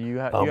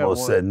 You I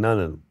almost said none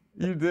of them.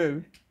 You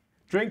did.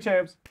 Drink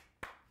champs.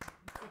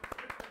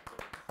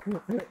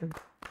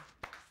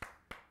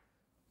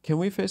 Can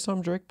we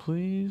FaceTime Drake,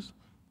 please?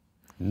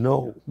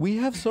 No. We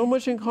have so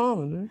much in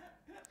common, dude.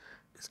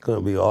 It's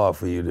gonna be hard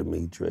for you to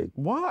meet Drake.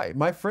 Why?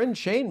 My friend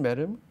Shane met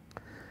him.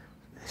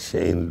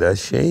 Shane,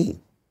 that's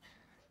Shane.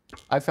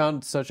 I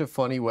found such a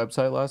funny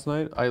website last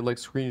night. I like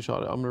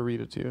screenshot it. I'm gonna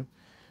read it to you.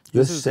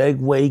 Your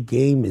segue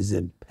game is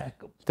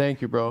impeccable.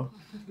 Thank you, bro.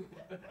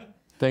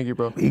 Thank you,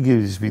 bro. You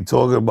could just be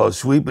talking about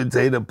sweet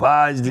potato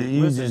pies, then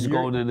you Listen, just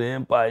go to the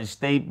Empire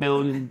State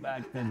Building,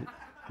 back to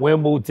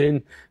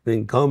Wimbledon,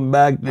 then come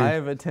back to I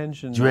have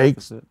attention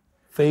Drake's deficit.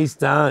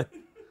 FaceTime.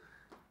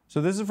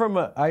 So this is from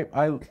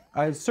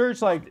I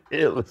searched like,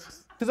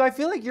 because I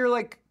feel like you're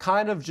like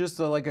kind of just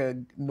like a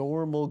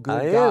normal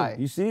good guy.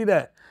 You see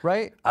that?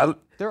 Right?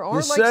 There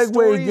aren't the like segue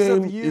stories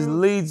game of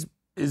you.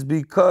 is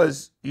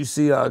because you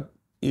see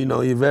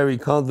you're very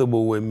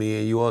comfortable with me,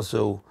 and you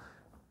also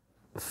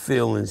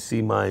feel and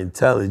see my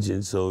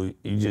intelligence, so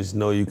you just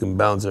know you can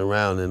bounce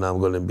around and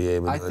I'm gonna be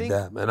able to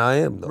adapt. And I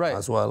am though. Right.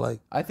 That's why I like.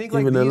 I think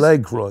even like the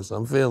leg cross,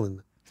 I'm feeling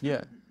it.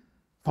 Yeah.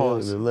 Feeling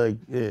Pause. the leg,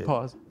 yeah.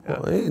 Pause. Yeah.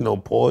 Well, ain't no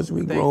pause.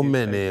 We grown you,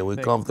 men thank here. you, We're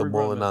thank you. comfortable We're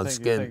grown in men. our Thank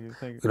you, skin. thank you,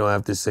 thank you. We don't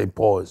have to say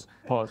pause.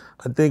 Pause.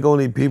 I think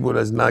only people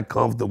that's not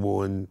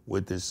comfortable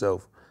with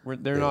themselves.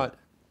 They're not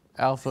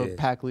alpha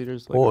pack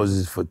leaders. Like Pause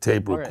is for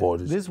tape All right.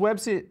 recorders. This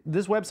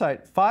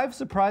website, 5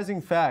 surprising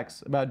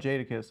facts about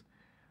Jadakiss.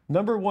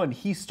 Number 1,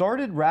 he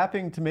started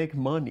rapping to make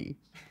money.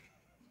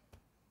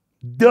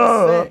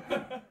 Duh.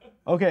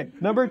 Okay,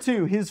 number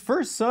 2, his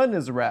first son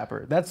is a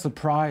rapper. That's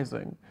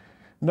surprising.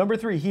 Number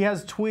 3, he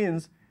has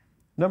twins.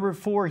 Number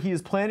 4, he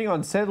is planning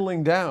on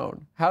settling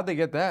down. How'd they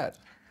get that?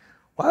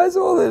 Why is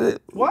all of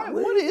it? What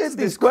Where you is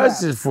get this these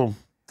questions from?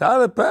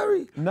 Tyler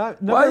Perry? Number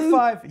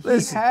 5,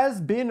 listen, he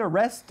has been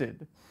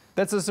arrested.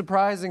 That's a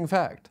surprising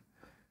fact.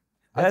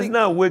 That's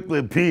not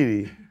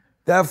Wikipedia.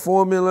 That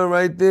formula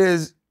right there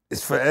is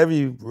for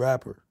every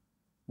rapper.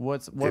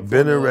 They've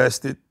been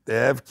arrested. They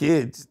have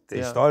kids.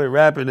 They started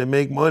rapping to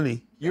make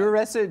money. You were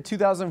arrested in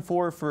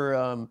 2004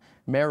 for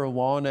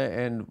marijuana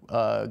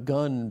and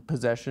gun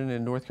possession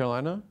in North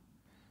Carolina?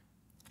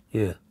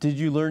 Yeah. Did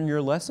you learn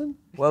your lesson?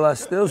 Well, I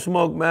still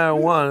smoke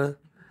marijuana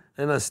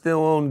and I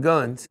still own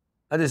guns.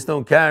 I just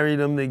don't carry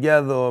them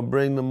together or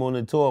bring them on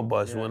the tour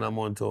bus when I'm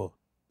on tour.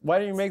 Why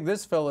didn't you make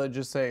this fella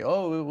just say,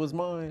 oh, it was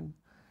mine?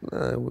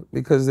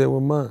 Because they were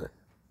mine.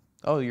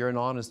 Oh, you're an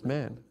honest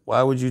man.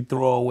 Why would you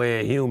throw away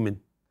a human?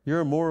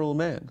 You're a moral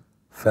man.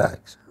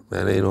 Facts.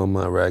 That ain't on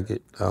my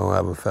record. I don't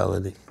have a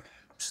felony.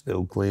 I'm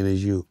still clean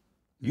as you.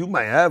 You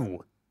might have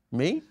one.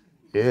 Me?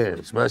 Yeah,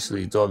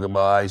 especially talking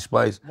about Ice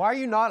Spice. Why are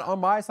you not on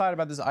my side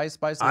about this Ice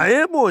Spice thing? I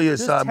am on your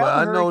Just side, but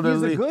I know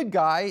he's a good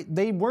guy.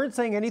 They weren't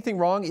saying anything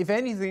wrong. If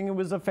anything, it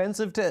was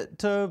offensive to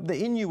the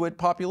Inuit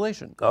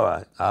population. All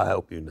right, I'll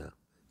help you now.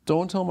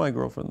 Don't tell my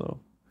girlfriend, though.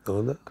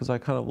 Don't I? Because I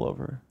kind of love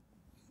her.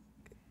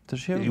 Does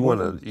she have You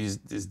wanna? Is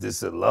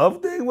this a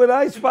love thing with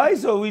Ice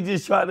Spice, or we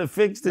just trying to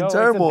fix the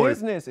turmoil?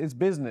 It's a business. It's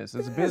business.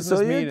 It's a business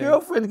so meeting. your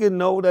girlfriend can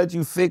know that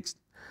you fixed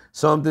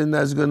something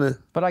that's gonna.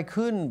 But I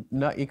couldn't.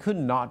 It could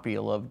not be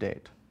a love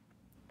date.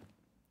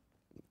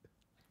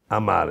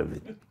 I'm out of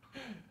it.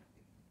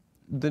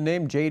 The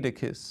name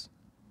Jadakiss.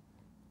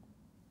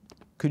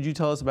 Could you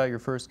tell us about your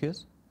first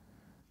kiss?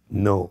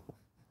 No.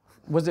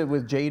 Was it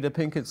with Jada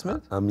Pinkett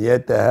Smith? I'm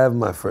yet to have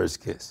my first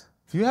kiss.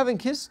 You haven't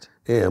kissed?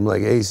 Yeah, I'm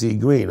like AC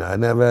Green. I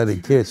never had a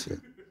kiss yet.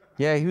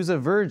 Yeah, he was a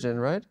virgin,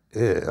 right?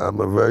 Yeah,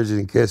 I'm a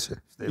virgin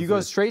kisser. You go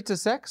straight to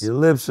sex? Your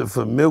lips are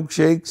for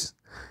milkshakes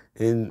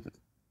and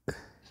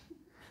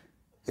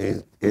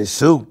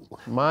soup.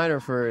 Mine are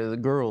for the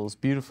girls,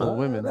 beautiful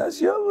women.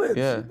 That's your lips.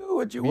 Yeah. You do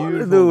what you want to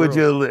Beautiful do with girls.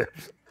 your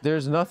lips.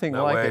 There's nothing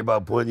Not like worry it.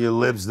 about putting your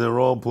lips in the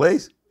wrong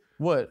place.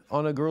 What?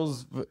 On a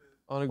girl's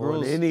On a on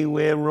girl's...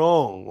 anywhere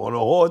wrong, on a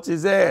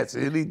horse's ass.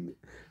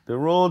 The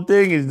wrong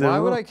thing is the Why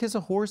wrong. would I kiss a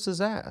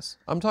horse's ass?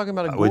 I'm talking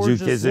about a Would gorgeous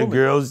you kiss a woman.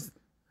 girl's?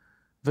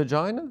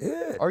 Vagina?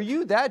 Yeah. Are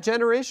you that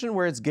generation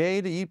where it's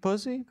gay to eat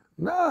pussy?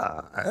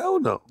 Nah, hell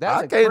no.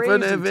 That's I a came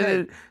from crazy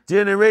the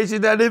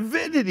generation that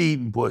invented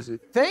eating pussy.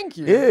 Thank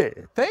you. Yeah.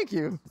 Thank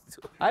you.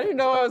 I didn't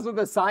know I was with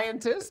a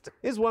scientist.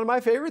 It's one of my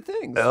favorite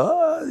things.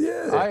 Oh,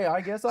 yeah.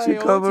 I guess I She owe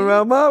it come to you.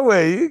 around my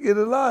way, you get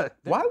a lot.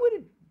 Why would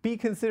it be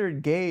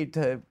considered gay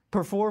to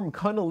perform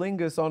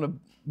cunnilingus on a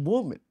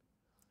woman?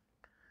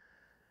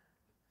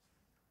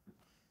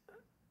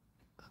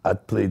 I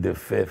plead the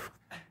fifth.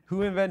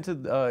 Who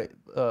invented the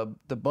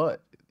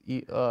butt?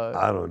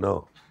 I don't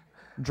know.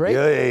 Drake?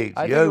 Your age,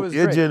 I think it was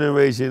your Drake.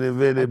 generation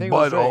invented think it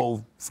was Drake.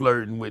 butthole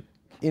flirting with.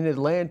 In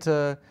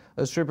Atlanta,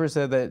 a stripper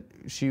said that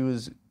she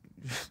was.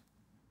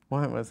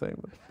 Why am I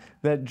saying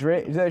that?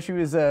 That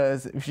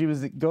she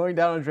was going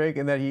down on Drake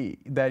and that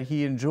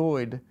he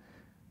enjoyed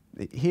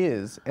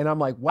his, and I'm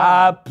like,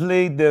 wow. I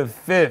plead the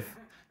fifth.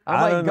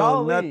 I'm like, don't know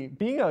golly, nothing.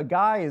 being a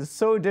guy is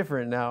so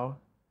different now.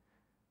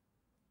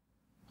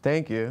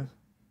 Thank you.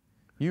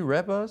 You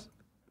rep us?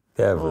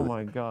 Definitely. Oh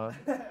my God.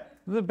 This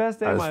is the best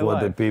day I of just my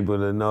want life. the people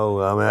to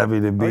know I'm happy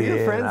to be Are here.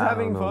 your friends and I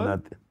having don't know fun?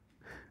 nothing.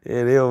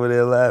 Yeah, they over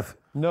there laughing.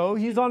 No,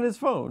 he's on his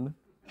phone.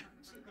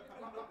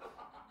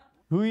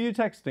 Who are you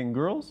texting,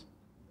 girls?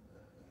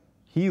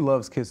 He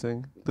loves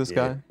kissing, this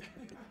guy.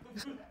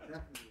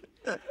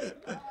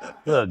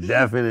 Look,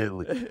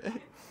 definitely.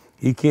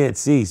 He can't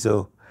see,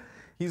 so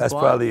He's that's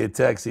blind. probably a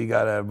text he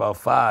got at about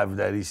 5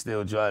 that he's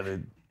still trying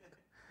to.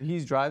 He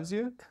drives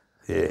you?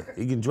 Yeah,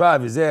 he can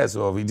drive his ass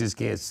off. He just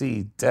can't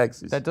see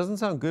Texas. That doesn't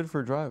sound good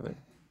for driving.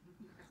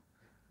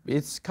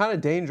 It's kind of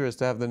dangerous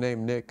to have the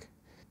name Nick.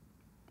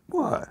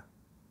 Why?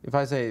 If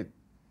I say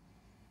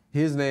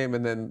his name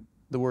and then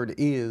the word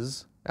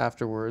is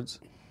afterwards,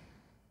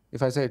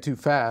 if I say it too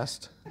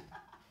fast,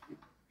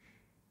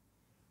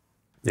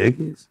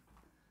 Niggas?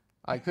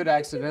 I could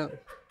accidentally.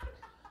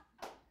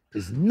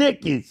 It's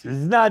niggas. It's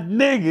not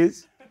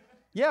niggas.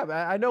 Yeah, but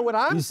I know what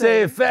I'm You say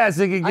saying. it fast,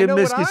 it can I get know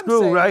what I'm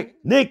misconstrued, saying. right?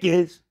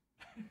 Niggas.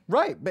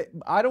 Right, but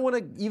I don't want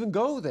to even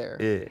go there.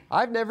 Yeah.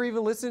 I've never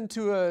even listened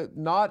to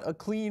not a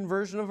clean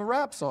version of a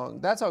rap song.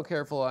 That's how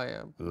careful I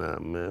am. Nah,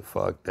 man,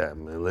 fuck that,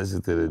 man.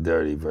 Listen to the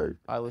dirty version.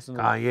 I listen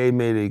to Kanye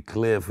made it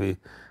clear for you.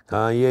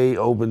 Kanye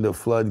opened the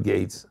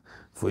floodgates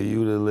for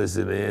you to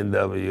listen to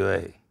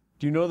NWA.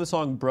 Do you know the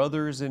song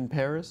Brothers in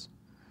Paris?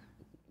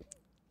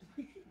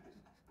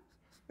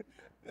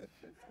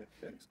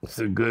 It's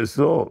a good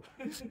song.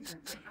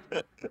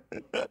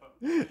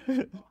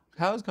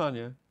 How's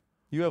Kanye?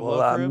 You have Well,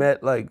 love I for him?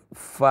 met like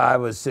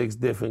 5 or 6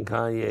 different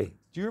Kanye.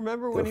 Do you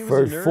remember when The he was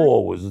a nerd?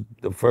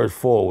 first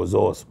four was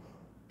awesome.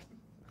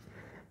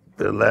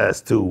 The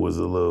last 2 was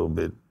a little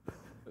bit.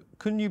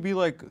 Couldn't you be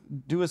like,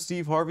 do a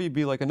Steve Harvey,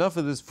 be like, enough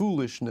of this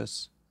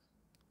foolishness?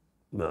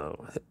 No,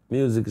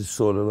 music is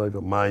sort of like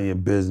a mind your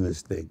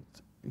business thing.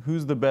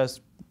 Who's the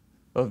best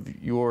of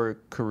your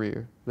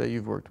career that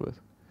you've worked with?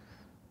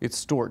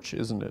 It's Storch,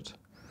 isn't it?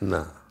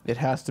 Nah, It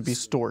has to be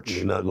Storch.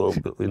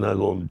 we're not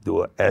going to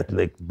do an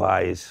ethnic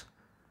bias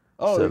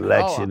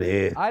selection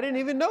here. I didn't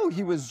even know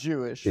he was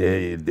Jewish. Yeah,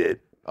 you did.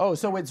 Oh,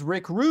 so it's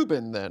Rick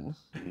Rubin then.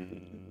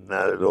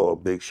 Not at all.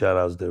 Big shout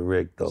outs to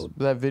Rick though.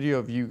 That video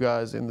of you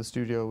guys in the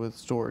studio with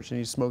Storch and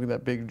he's smoking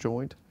that big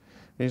joint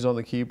and he's on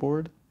the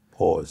keyboard.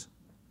 Pause.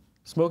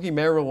 Smoking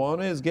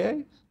marijuana is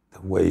gay?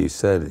 The way you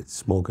said it,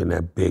 smoking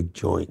that big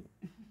joint.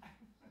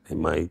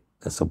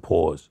 That's a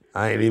pause.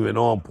 I ain't even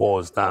on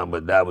pause time,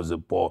 but that was a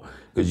pause.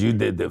 Because you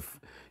did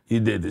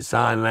the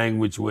sign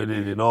language with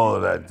it and all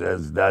of that.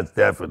 That's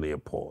definitely a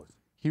pause.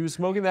 He was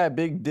smoking that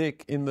big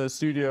dick in the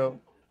studio.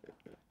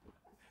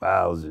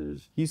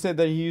 Wowzers. He said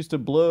that he used to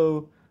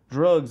blow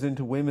drugs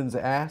into women's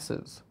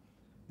asses.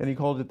 And he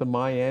called it the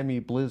Miami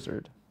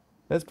Blizzard.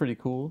 That's pretty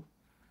cool.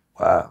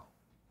 Wow.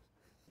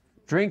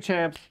 Drink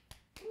champs.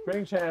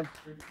 Drink champs.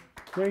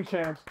 Drink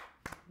champs.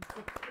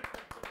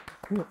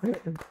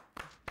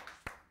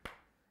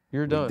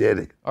 You're done. Did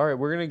it. All right,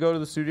 we're going to go to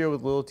the studio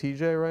with Lil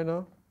TJ right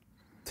now.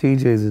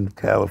 TJ's in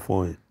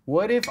California.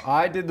 What if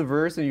I did the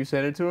verse and you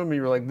sent it to him and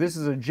you were like, this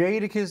is a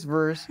Jadakiss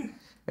verse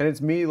and it's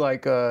me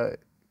like,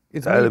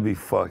 it's That'd me. be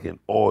fucking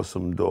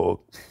awesome, dog.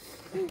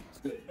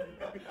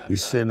 You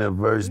send a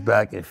verse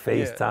back and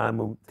FaceTime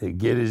him to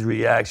get his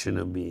reaction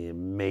to be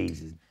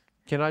amazing.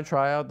 Can I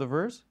try out the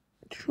verse?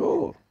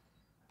 Sure.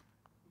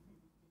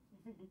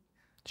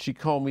 She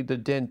called me the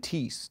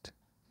dentiste.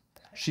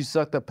 She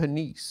sucked a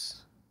penis.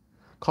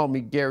 Call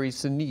me Gary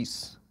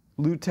Sinise.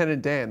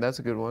 Lieutenant Dan, that's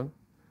a good one.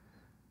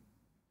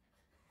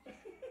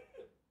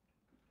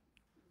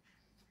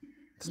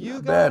 It's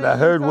not bad. I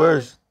heard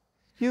worse.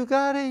 You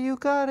got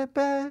it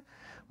bad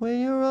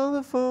when you're on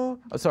the phone.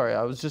 Oh, sorry,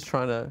 I was just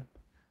trying to.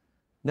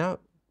 Now,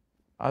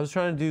 I was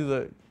trying to do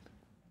the.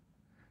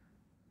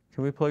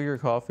 Can we plug your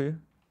coffee?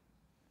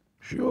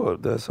 Sure,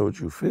 if that's what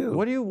you feel.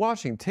 What are you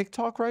watching?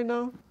 TikTok right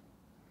now?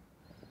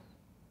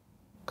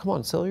 Come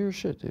on, sell your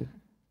shit, dude.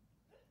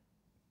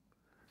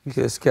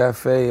 Kiss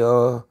Cafe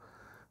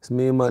It's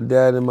me and my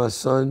dad and my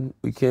son.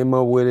 We came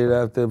up with it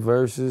after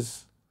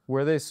verses.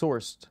 Where are they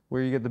sourced?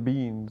 Where you get the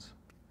beans?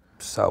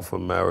 South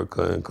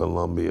America and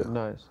Colombia.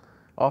 Nice.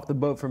 Off the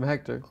boat from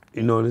Hector.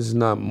 You know, this is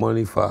not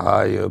money for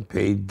hire,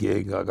 paid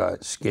gig. I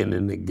got skin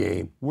in the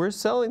game. We're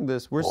selling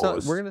this. We're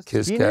gonna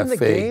Kiss skin Cafe, in the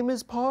game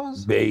is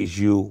pause?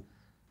 Beiju.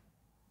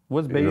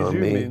 What's You know what I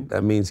Beiju mean?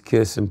 That means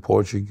kiss in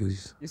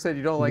Portuguese. You said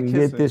you don't like You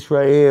kissing. can get this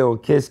right here on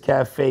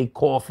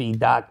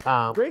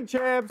kisscafecoffee.com. Drink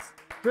champs.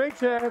 Drink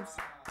champs.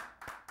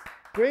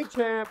 Drink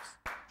champs.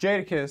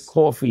 Jadakiss.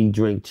 Coffee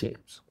drink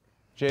champs.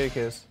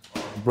 Jadakiss.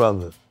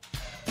 Brother.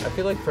 I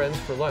feel like friends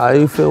for life. How do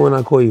you feel when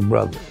I call you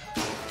brother?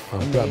 My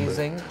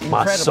Amazing. brother. My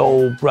Incredible.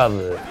 soul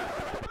brother.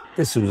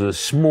 This was a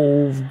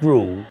smooth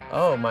groove.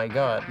 Oh my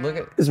God, look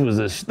at. This was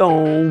a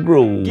stone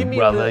groove, Give me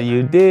brother. the-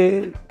 You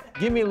did?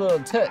 Give me a little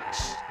touch.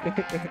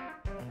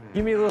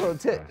 Give me a little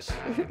touch.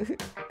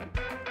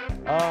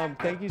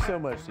 Thank you so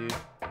much, dude.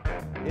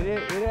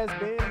 It has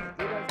been